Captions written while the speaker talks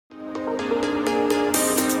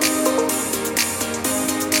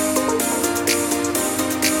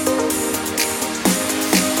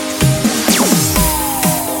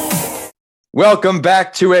Welcome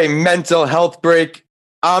back to a mental health break.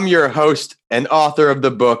 I'm your host and author of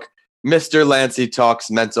the book, Mr. Lancey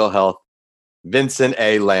Talks Mental Health, Vincent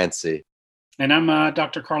A. Lancey. And I'm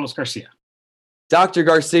Dr. Carlos Garcia. Dr.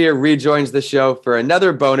 Garcia rejoins the show for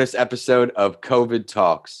another bonus episode of COVID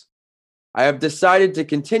Talks. I have decided to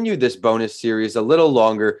continue this bonus series a little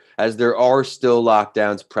longer as there are still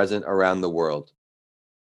lockdowns present around the world.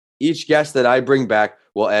 Each guest that I bring back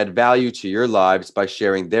will add value to your lives by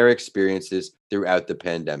sharing their experiences throughout the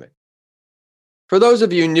pandemic. For those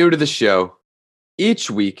of you new to the show,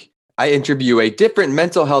 each week I interview a different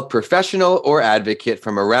mental health professional or advocate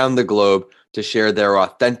from around the globe to share their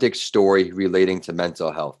authentic story relating to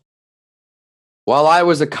mental health. While I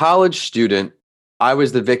was a college student, I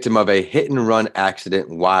was the victim of a hit-and-run accident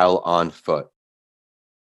while on foot.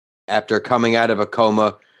 After coming out of a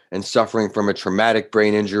coma and suffering from a traumatic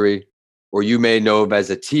brain injury, or you may know of as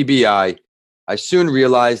a TBI, I soon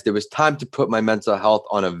realized it was time to put my mental health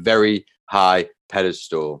on a very high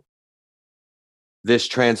pedestal. This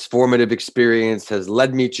transformative experience has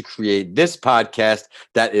led me to create this podcast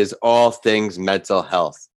that is all things mental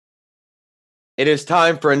health. It is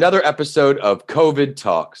time for another episode of COVID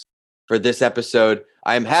Talks. For this episode,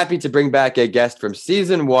 I am happy to bring back a guest from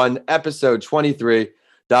Season 1, Episode 23,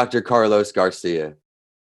 Dr. Carlos Garcia.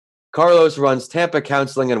 Carlos runs Tampa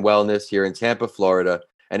Counseling and Wellness here in Tampa, Florida,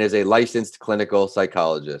 and is a licensed clinical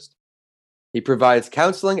psychologist. He provides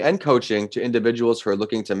counseling and coaching to individuals who are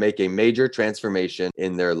looking to make a major transformation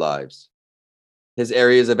in their lives. His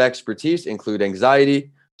areas of expertise include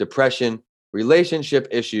anxiety, depression, relationship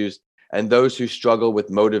issues, and those who struggle with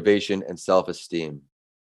motivation and self-esteem.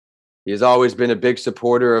 He has always been a big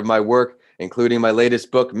supporter of my work, including my latest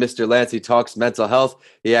book, Mr. Lancey Talks Mental Health.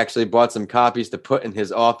 He actually bought some copies to put in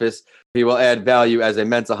his office. He will add value as a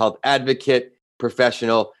mental health advocate,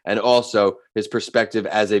 professional, and also his perspective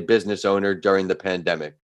as a business owner during the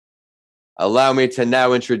pandemic. Allow me to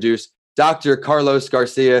now introduce Dr. Carlos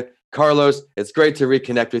Garcia. Carlos, it's great to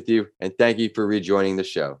reconnect with you, and thank you for rejoining the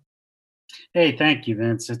show. Hey, thank you,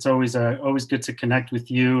 Vince. It's always good to connect with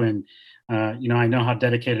you, and I know how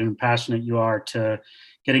dedicated and passionate you are to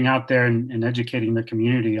getting out there and educating the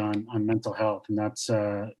community on mental health, and that's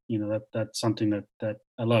that's something that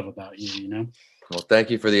I love about you. Well, thank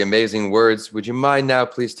you for the amazing words. Would you mind now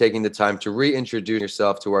please taking the time to reintroduce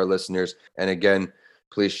yourself to our listeners, and again,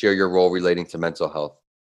 please share your role relating to mental health?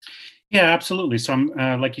 Yeah, absolutely. So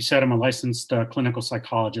I'm like you said, I'm a licensed clinical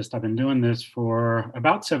psychologist. I've been doing this for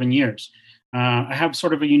about 7 years. I have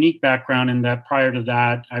sort of a unique background in that prior to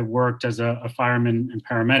that, I worked as a fireman and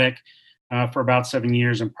paramedic for about 7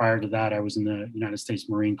 years. And prior to that, I was in the United States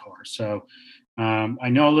Marine Corps. So I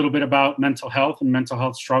know a little bit about mental health and mental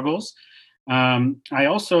health struggles. I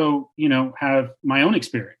also, have my own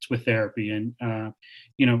experience with therapy and,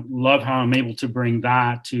 love how I'm able to bring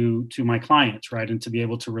that to my clients, right. And to be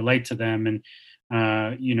able to relate to them and,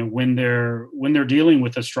 when they're dealing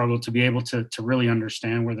with a struggle, to be able to really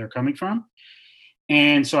understand where they're coming from.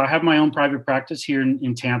 And so I have my own private practice here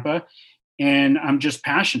in Tampa, and I'm just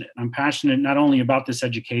passionate. I'm passionate not only about this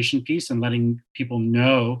education piece and letting people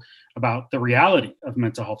know about the reality of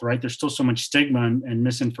mental health, right? There's still so much stigma and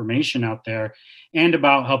misinformation out there, and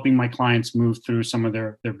about helping my clients move through some of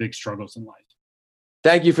their big struggles in life.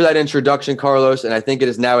 Thank you for that introduction, Carlos, and I think it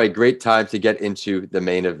is now a great time to get into the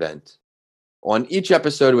main event. On each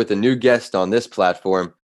episode with a new guest on this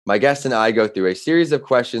platform, my guest and I go through a series of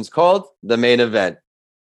questions called the main event.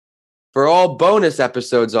 For all bonus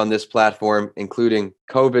episodes on this platform, including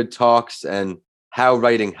COVID Talks and How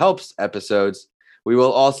Writing Helps episodes, we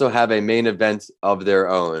will also have a main event of their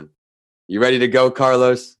own. You ready to go,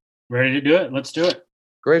 Carlos? Ready to do it. Let's do it.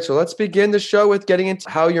 Great. So let's begin the show with getting into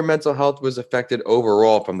how your mental health was affected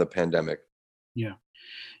overall from the pandemic. Yeah.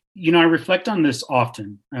 I reflect on this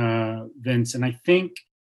often, Vince, and I think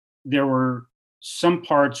there were some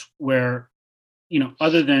parts where,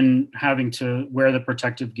 other than having to wear the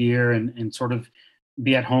protective gear and sort of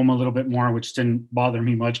be at home a little bit more, which didn't bother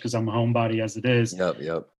me much because I'm a homebody as it is.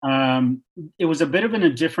 Yep. It was a bit of a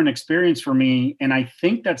different experience for me. And I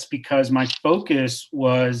think that's because my focus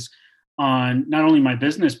was on not only my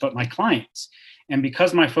business, but my clients. And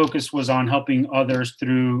because my focus was on helping others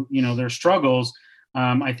through, their struggles,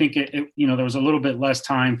 I think there was a little bit less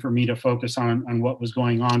time for me to focus on what was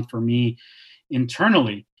going on for me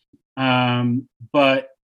internally. But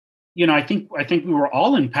I think we were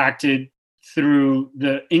all impacted through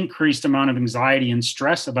the increased amount of anxiety and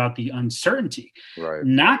stress about the uncertainty, right?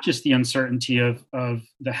 Not just the uncertainty of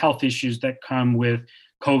the health issues that come with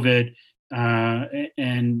COVID,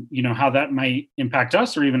 and how that might impact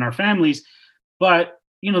us or even our families, but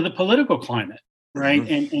the political climate, right?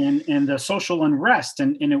 Mhm. And the social unrest,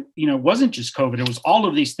 and it, wasn't just COVID. It was all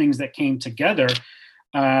of these things that came together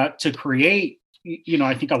to create,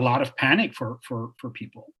 I think, a lot of panic for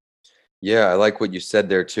people. Yeah, I like what you said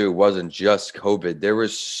there too. It wasn't just COVID. There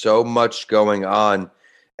was so much going on,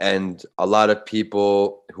 and a lot of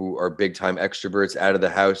people who are big time extroverts out of the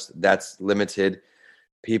house, that's limited.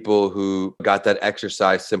 People who got that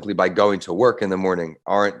exercise simply by going to work in the morning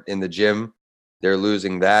aren't in the gym. They're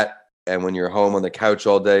losing that. And when you're home on the couch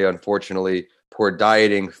all day, unfortunately, poor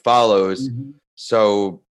dieting follows. Mhm.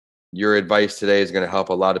 So, your advice today is going to help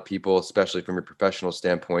a lot of people, especially from a professional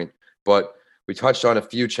standpoint. But we touched on a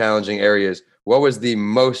few challenging areas. What was the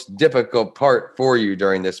most difficult part for you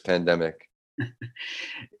during this pandemic?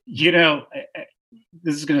 You know,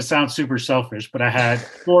 this is going to sound super selfish, but I had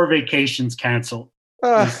 4 vacations canceled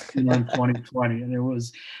Ah. this in 2020, and it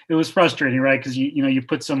was frustrating, right? Because you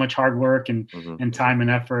put so much hard work and Mhm. and time and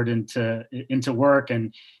effort into work,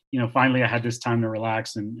 and finally I had this time to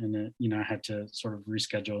relax, and I had to sort of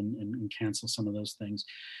reschedule and cancel some of those things.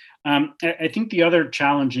 I think the other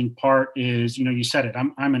challenging part is, you said it.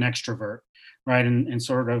 I'm an extrovert, right? And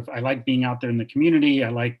sort of, I like being out there in the community. I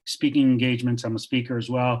like speaking engagements. I'm a speaker as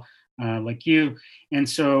well, like you. And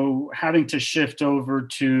so having to shift over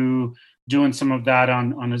to doing some of that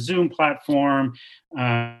on a Zoom platform,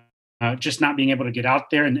 just not being able to get out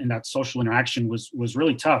there, and that social interaction was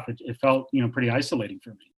really tough. It felt pretty isolating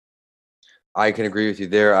for me. I can agree with you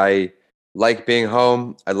there. I like being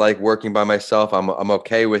home. I like working by myself. I'm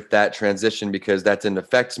okay with that transition because that didn't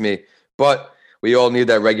affect me. But we all need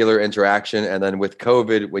that regular interaction. And then with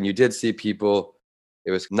COVID, when you did see people,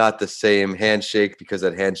 it was not the same handshake because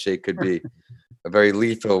that handshake could be a very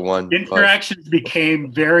lethal one. But Interactions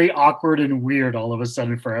became very awkward and weird all of a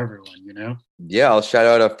sudden for everyone. yeah, I'll shout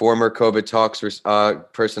out a former COVID Talks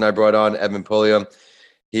person I brought on, Evan Pulliam.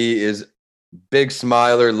 He is big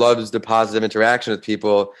smiler, loves the positive interaction with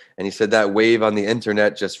people. And he said that wave on the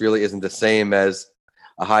internet just really isn't the same as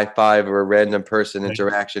a high five or a random person Right.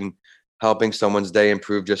 interaction, helping someone's day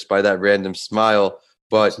improve just by that random smile.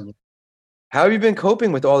 But Absolutely. how have you been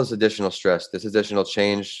coping with all this additional stress, this additional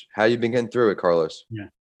change? How have you been getting through it, Carlos? Yeah.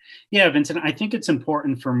 Yeah, Vincent, I think it's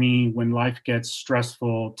important for me when life gets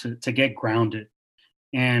stressful to get grounded.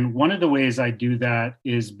 And one of the ways I do that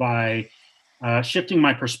is by shifting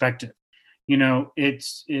my perspective.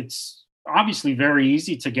 It's obviously very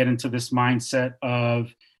easy to get into this mindset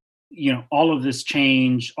of, all of this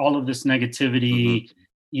change, all of this Hmm. negativity,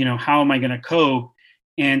 how am I going to cope?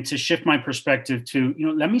 And to shift my perspective to,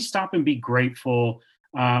 let me stop and be grateful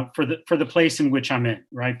for the place in which I'm in,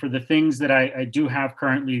 right? For the things that I do have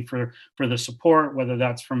currently, for the support, whether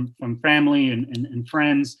that's from family and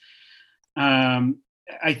friends. Um,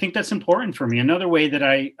 I think that's important for me. Another way that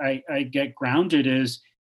I get grounded is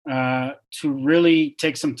to really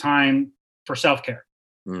take some time for self care,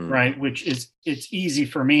 Mm. right? Which it's easy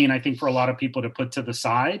for me, and I think for a lot of people to put to the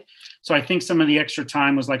side. So I think some of the extra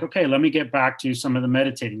time was like, okay, let me get back to some of the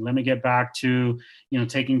meditating. Let me get back to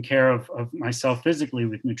taking care of myself physically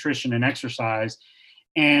with nutrition and exercise.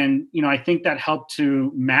 And I think that helped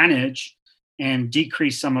to manage and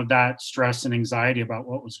decrease some of that stress and anxiety about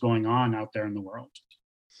what was going on out there in the world.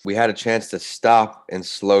 We had a chance to stop and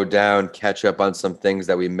slow down, catch up on some things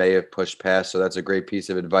that we may have pushed past. So that's a great piece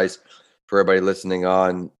of advice for everybody listening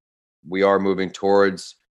on. We are moving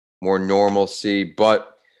towards more normalcy,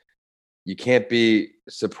 but you can't be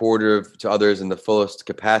supportive to others in the fullest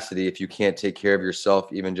capacity if you can't take care of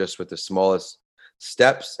yourself, even just with the smallest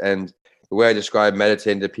steps. And the way I describe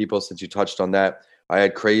meditating to people, since you touched on that, I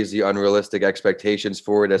had crazy, unrealistic expectations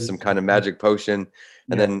for it as some kind of Mhm. magic potion.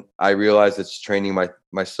 And Yeah. then I realized it's training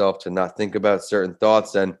myself to not think about certain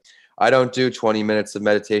thoughts. And I don't do 20 minutes of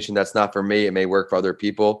meditation. That's not for me. It may work for other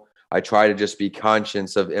people. I try to just be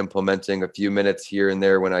conscious of implementing a few minutes here and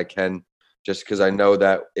there when I can, just because I know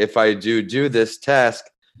that if I do this task,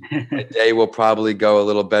 my day will probably go a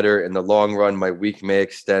little better in the long run. My week may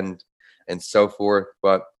extend and so forth.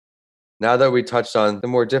 But now that we touched on the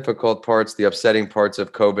more difficult parts, the upsetting parts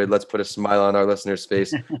of COVID, let's put a smile on our listeners'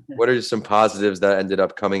 face. What are some positives that ended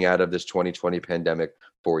up coming out of this 2020 pandemic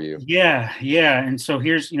for you? Yeah, yeah. And so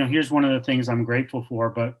here's one of the things I'm grateful for,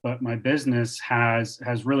 but my business has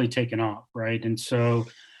really taken off, right? And so,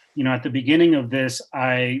 at the beginning of this,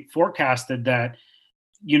 I forecasted that,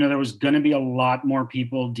 there was going to be a lot more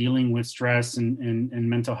people dealing with stress and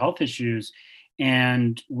mental health issues,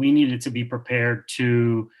 and we needed to be prepared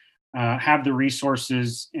to have the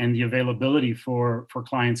resources and the availability for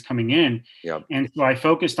clients coming in. Yeah. And so I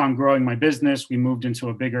focused on growing my business. We moved into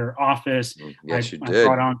a bigger office. I, Yes, you I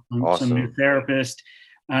brought did. on some new Awesome. therapists,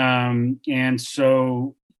 and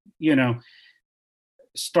so you know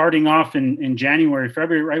starting off in January,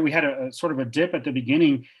 February, right? We had a sort of a dip at the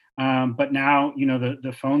beginning, but now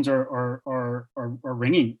the phones are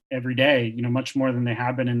ringing every day, much more than they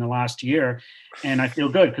have been in the last year, and I feel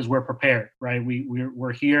good because we're prepared, right?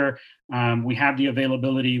 We're here. We have the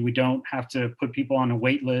availability. We don't have to put people on a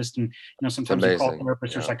wait list, and It's sometimes you call amazing.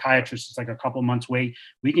 therapists or Yeah. psychiatrists, it's like a couple months wait.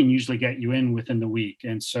 We can usually get you in within the week,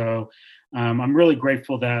 and so I'm really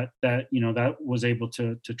grateful that was able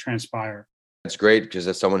to transpire. It's great because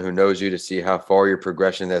as someone who knows you to see how far your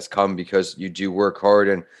progression has come because you do work hard.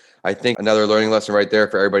 And I think another learning lesson right there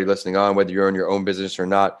for everybody listening on, whether you're in your own business or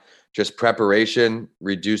not, just preparation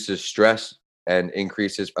reduces stress and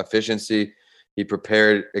increases efficiency. He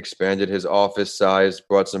prepared, expanded his office size,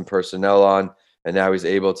 brought some personnel on, and now he's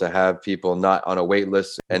able to have people not on a wait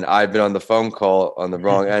list. And I've been on the phone call on the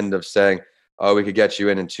wrong end of saying, oh, we could get you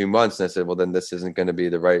in 2 months. And I said, well, then this isn't going to be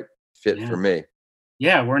the right fit Yeah. for me.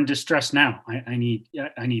 Yeah, we're in distress now. I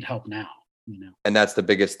need help now. And that's the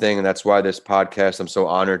biggest thing. And that's why this podcast, I'm so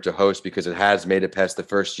honored to host because it has made it past the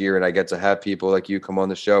first year. And I get to have people like you come on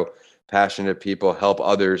the show, passionate people, help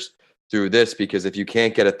others through this. Because if you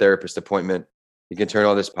can't get a therapist appointment, you can turn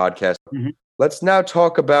on this podcast. Mhm. Let's now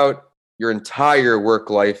talk about your entire work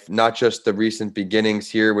life, not just the recent beginnings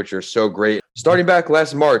here, which are so great. Starting back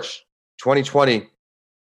last March, 2020,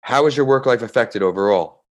 how was your work life affected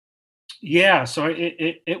overall? Yeah, so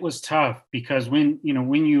it was tough because when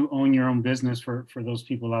you own your own business, for those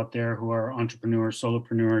people out there who are entrepreneurs,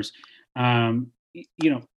 solopreneurs, um, y-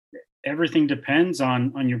 you know everything depends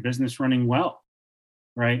on your business running well,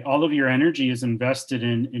 right? All of your energy is invested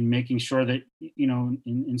in making sure that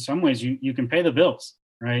in some ways you can pay the bills,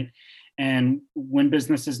 right? And when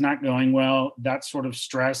business is not going well, that sort of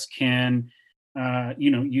stress can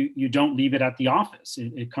you don't leave it at the office.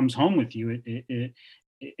 It comes home with you.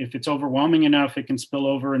 If it's overwhelming enough, it can spill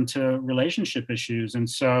over into relationship issues. And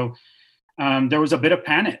so there was a bit of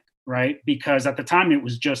panic, right? Because at the time it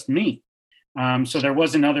was just me. So there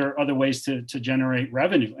wasn't other ways to generate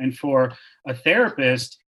revenue. And for a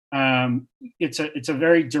therapist, it's a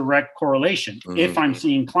very direct correlation. If I'm Mhm.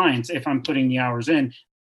 seeing clients, if I'm putting the hours in,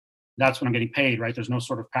 that's when I'm getting paid, right? There's no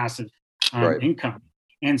sort of passive Right. income.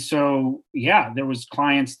 And so, yeah, there was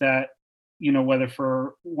clients that, whether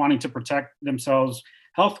for wanting to protect themselves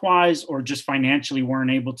health wise or just financially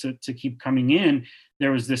weren't able to keep coming in,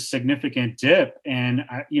 there was this significant dip, and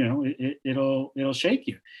it'll shake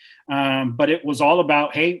you. But it was all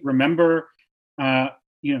about, hey, remember,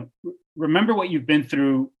 remember what you've been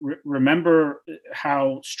through. Remember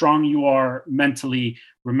how strong you are mentally.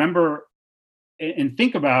 Remember and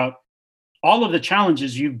think about all of the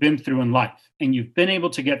challenges you've been through in life, and you've been able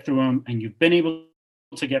to get through them, and you've been able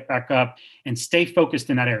to get back up and stay focused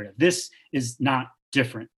in that area. This is not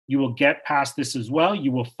different. You will get past this as well.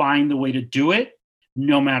 You will find the way to do it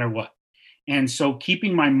no matter what. And so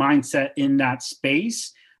keeping my mindset in that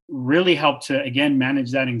space really helped to, again,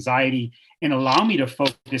 manage that anxiety and allow me to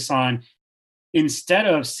focus on, instead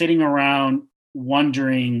of sitting around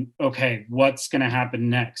wondering, okay, what's going to happen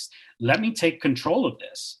next? Let me take control of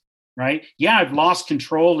this, right? Yeah, I've lost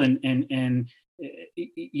control in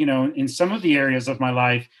some of the areas of my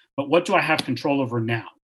life, but what do I have control over now?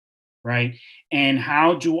 Right. And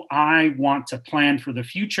how do I want to plan for the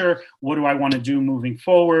future? What do I want to do moving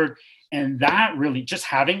forward? And that really, just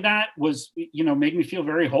having that was, made me feel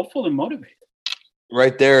very hopeful and motivated.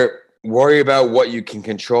 Right there, worry about what you can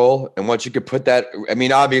control and once you could put that, I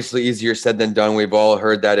mean, obviously easier said than done. We've all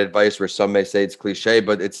heard that advice where some may say it's cliche,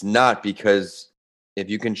 but it's not, because if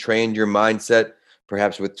you can train your mindset,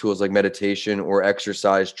 perhaps with tools like meditation or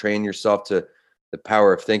exercise, train yourself to the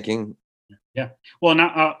power of thinking. Yeah. Well,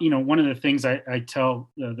 now, one of the things I tell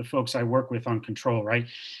the folks I work with on control, right?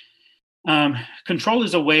 Control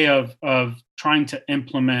is a way of trying to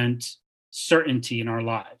implement certainty in our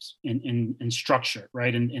lives and structure,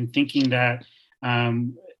 right? And thinking that,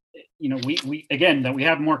 we again, that we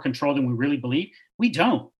have more control than we really believe. We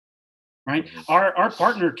don't, right? Mhm. Our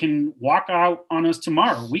partner can walk out on us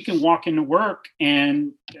tomorrow. We can walk into work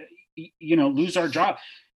and lose our job.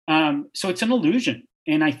 So it's an illusion.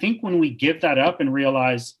 And I think when we give that up and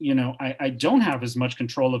realize, I don't have as much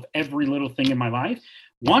control of every little thing in my life,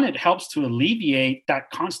 one, it helps to alleviate that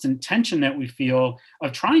constant tension that we feel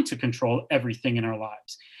of trying to control everything in our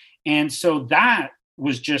lives. And so that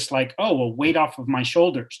was just like, oh, a weight off of my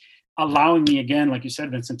shoulders, allowing me, again, like you said,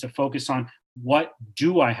 Vincent, to focus on, what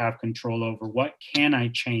do I have control over? What can I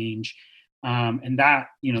change? And that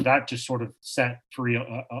just sort of set free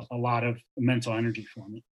a lot of mental energy for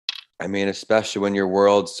me. I mean, especially when your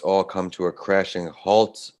worlds all come to a crashing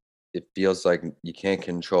halt, it feels like you can't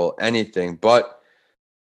control anything. But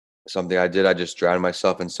Something I did, I just drowned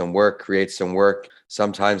myself in some work, create some work.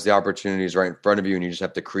 Sometimes the opportunity is right in front of you and you just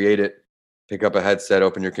have to create it. Pick up a headset,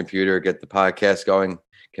 open your computer, get the podcast going.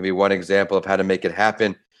 Can be one example of how to make it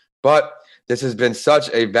happen. But this has been such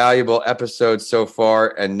a valuable episode so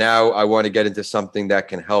far. And now I want to get into something that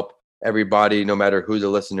can help everybody, no matter who the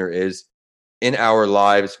listener is, in our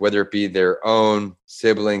lives, whether it be their own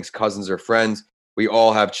siblings, cousins, or friends. We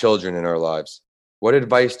all have children in our lives. What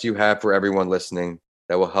advice do you have for everyone listening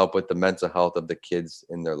that will help with the mental health of the kids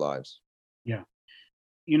in their lives? Yeah.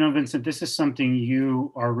 Vincent, this is something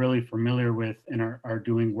you are really familiar with and are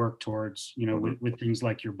doing work towards, Mhm. with things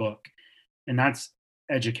like your book, and that's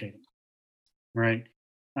educating, right?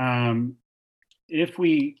 Um, if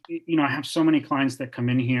we, I have so many clients that come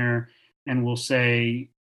in here and will say,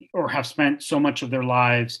 or have spent so much of their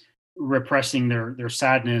lives repressing their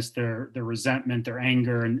sadness, their resentment, their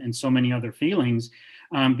anger, and so many other feelings,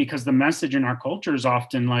 because the message in our culture is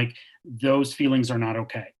often like those feelings are not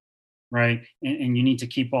okay, right? And you need to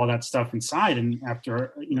keep all that stuff inside. And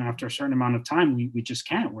after a certain amount of time, we just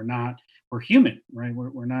can't. We're human, right?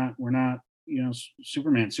 We're not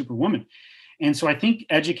Superman, Superwoman. And so I think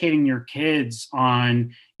educating your kids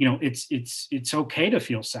on, it's okay to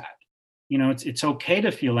feel sad. It's okay to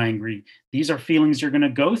feel angry. These are feelings you're going to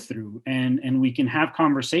go through, and we can have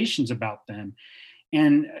conversations about them,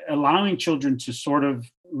 and allowing children to sort of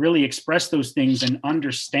really express those things and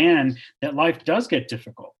understand that life does get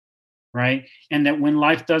difficult, right? And that when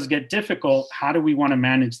life does get difficult, how do we want to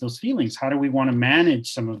manage those feelings? How do we want to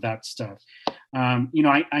manage some of that stuff?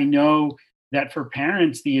 I know that for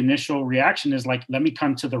parents, the initial reaction is like, let me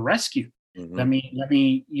come to the rescue. Mhm. Let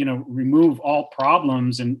me, remove all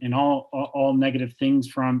problems and all negative things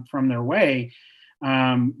from their way.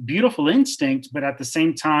 Beautiful instinct, but at the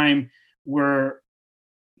same time, we're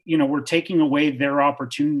we're taking away their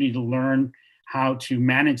opportunity to learn how to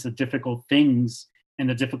manage the difficult things and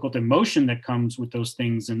the difficult emotion that comes with those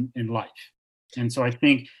things in life. And so I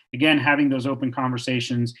think, again, having those open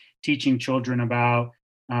conversations, teaching children about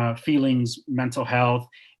feelings, mental health,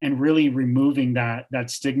 and really removing that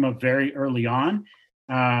stigma very early on,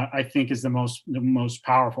 I think is the most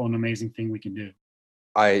powerful and amazing thing we can do.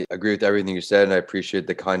 I agree with everything you said, and I appreciate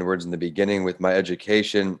the kind words in the beginning with my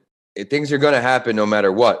education. Things are going to happen no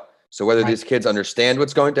matter what. So whether Right. these kids understand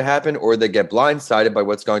what's going to happen or they get blindsided by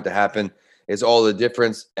what's going to happen is all the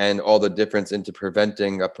difference, and all the difference into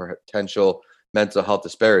preventing a potential mental health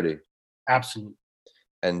disparity. Absolutely.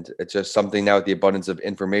 And it's just something now with the abundance of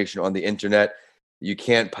information on the internet. You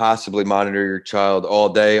can't possibly monitor your child all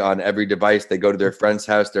day on every device. They go to their friend's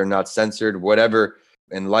house, they're not censored, whatever.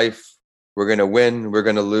 In life, we're going to win, we're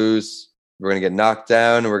going to lose, we're going to get knocked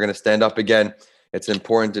down, we're going to stand up again. It's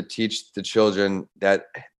important to teach the children that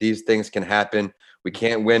these things can happen. We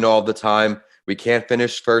can't win all the time, we can't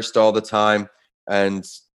finish first all the time. And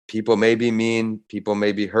people may be mean, people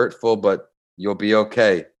may be hurtful, but you'll be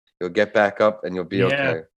okay. You'll get back up and you'll be Yeah.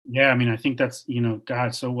 okay. Yeah. I mean, I think that's,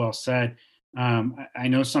 God, so well said. I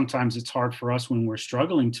know sometimes it's hard for us when we're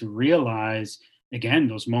struggling to realize, again,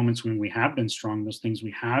 those moments when we have been strong, those things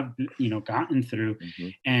we have, gotten through.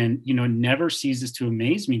 Mhm. And, never ceases to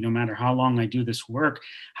amaze me, no matter how long I do this work,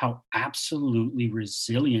 how absolutely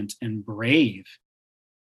resilient and brave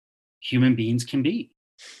human beings can be.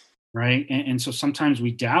 Right. And so sometimes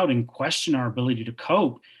we doubt and question our ability to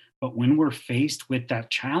cope. But when we're faced with that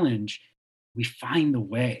challenge, we find the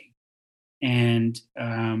way, and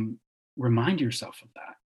remind yourself of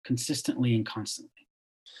that consistently and constantly.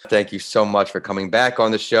 Thank you so much for coming back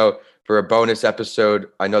on the show for a bonus episode.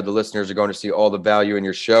 I know the listeners are going to see all the value in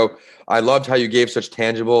your show. I loved how you gave such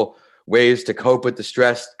tangible ways to cope with the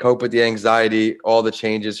stress, cope with the anxiety, all the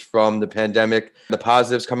changes from the pandemic, the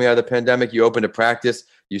positives coming out of the pandemic. You opened a practice.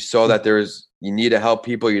 You saw that you need to help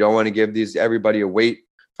people. You don't want to give everybody a wait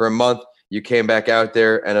for a month. You came back out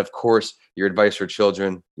there, and of course, your advice for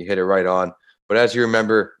children, you hit it right on. But as you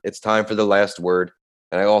remember, it's time for the last word.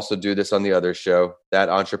 And I also do this on the other show, That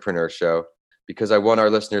Entrepreneur Show, because I want our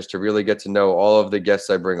listeners to really get to know all of the guests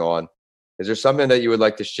I bring on. Is there something that you would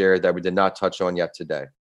like to share that we did not touch on yet today?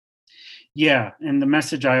 Yeah. And the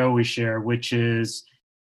message I always share, which is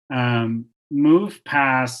move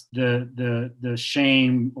past the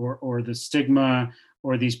shame or the stigma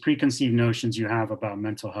or these preconceived notions you have about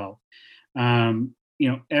mental health.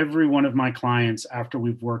 Every one of my clients, after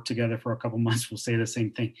we've worked together for a couple months, will say the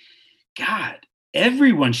same thing. God,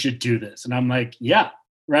 everyone should do this. And I'm like, yeah,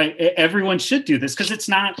 right. Everyone should do this, because it's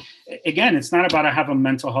not about I have a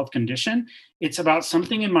mental health condition. It's about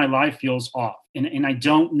something in my life feels off and I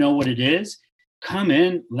don't know what it is. Come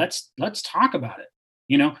in, let's talk about it.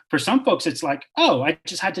 For some folks, it's like, oh, I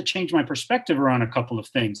just had to change my perspective around a couple of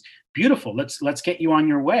things. Beautiful. Let's get you on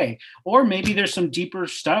your way. Or maybe there's some deeper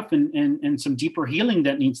stuff and some deeper healing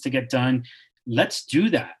that needs to get done. Let's do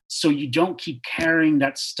that, so you don't keep carrying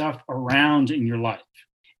that stuff around in your life.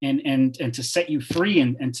 And to set you free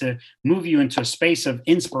and to move you into a space of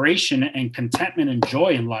inspiration and contentment and joy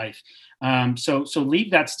in life. So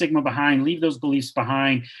leave that stigma behind, leave those beliefs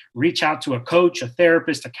behind, reach out to a coach, a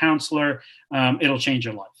therapist, a counselor. It'll change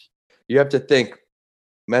your life. You have to think,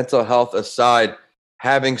 mental health aside,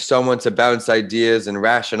 having someone to bounce ideas and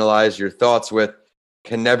rationalize your thoughts with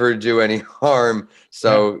can never do any harm.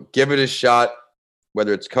 So give it a shot,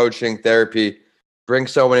 whether it's coaching, therapy, bring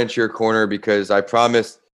someone into your corner, because I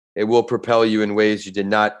promise it will propel you in ways you did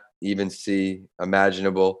not even see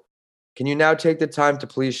imaginable. Can you now take the time to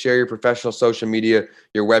please share your professional social media,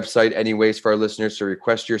 your website, any ways for our listeners to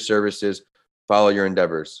request your services, follow your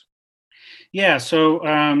endeavors? Yeah. So,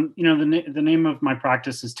 the name of my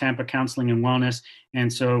practice is Tampa Counseling and Wellness.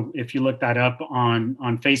 And so if you look that up on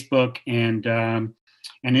Facebook and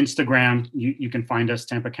Instagram, you can find us,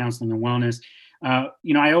 Tampa Counseling and Wellness.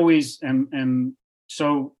 I always am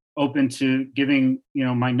so open to giving,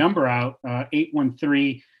 my number out,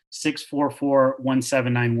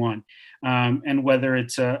 813-644-1791. And whether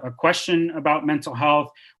it's a question about mental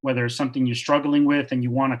health, whether it's something you're struggling with and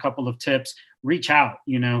you want a couple of tips, reach out,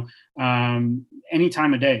 any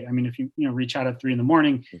time of day. I mean, if you reach out at 3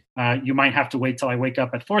 a.m, you might have to wait till I wake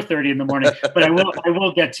up at 4:30 in the morning, but I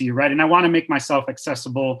will get to you. Right. And I want to make myself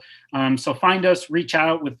accessible. So find us, reach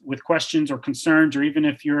out with questions or concerns, or even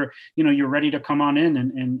if you're ready to come on in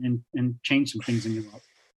and change some things in your life.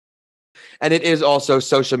 And it is also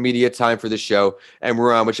social media time for the show, and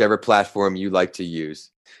we're on whichever platform you like to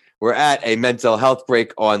use. We're at A Mental Health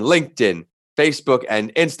Break on LinkedIn, Facebook,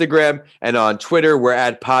 and Instagram. And on Twitter, we're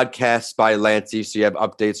at Podcasts by Lancey, so you have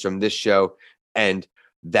updates from this show and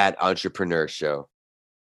That Entrepreneur Show.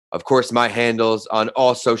 Of course, my handles on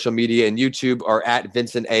all social media and YouTube are at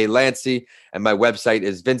Vincent A. Lancey, and my website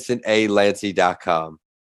is vincentalancy.com.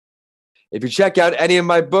 If you check out any of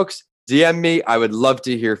my books, DM me. I would love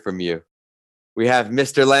to hear from you. We have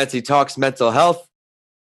Mr. Lancey Talks Mental Health,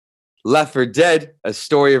 Left for Dead, A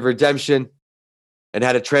Story of Redemption, and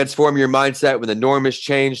How to Transform Your Mindset When the Norm is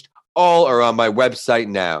Changed. All are on my website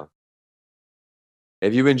now.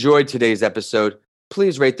 If you enjoyed today's episode,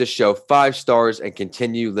 please rate the show 5 stars and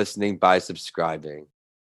continue listening by subscribing.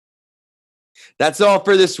 That's all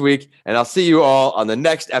for this week, and I'll see you all on the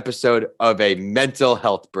next episode of A Mental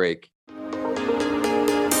Health Break.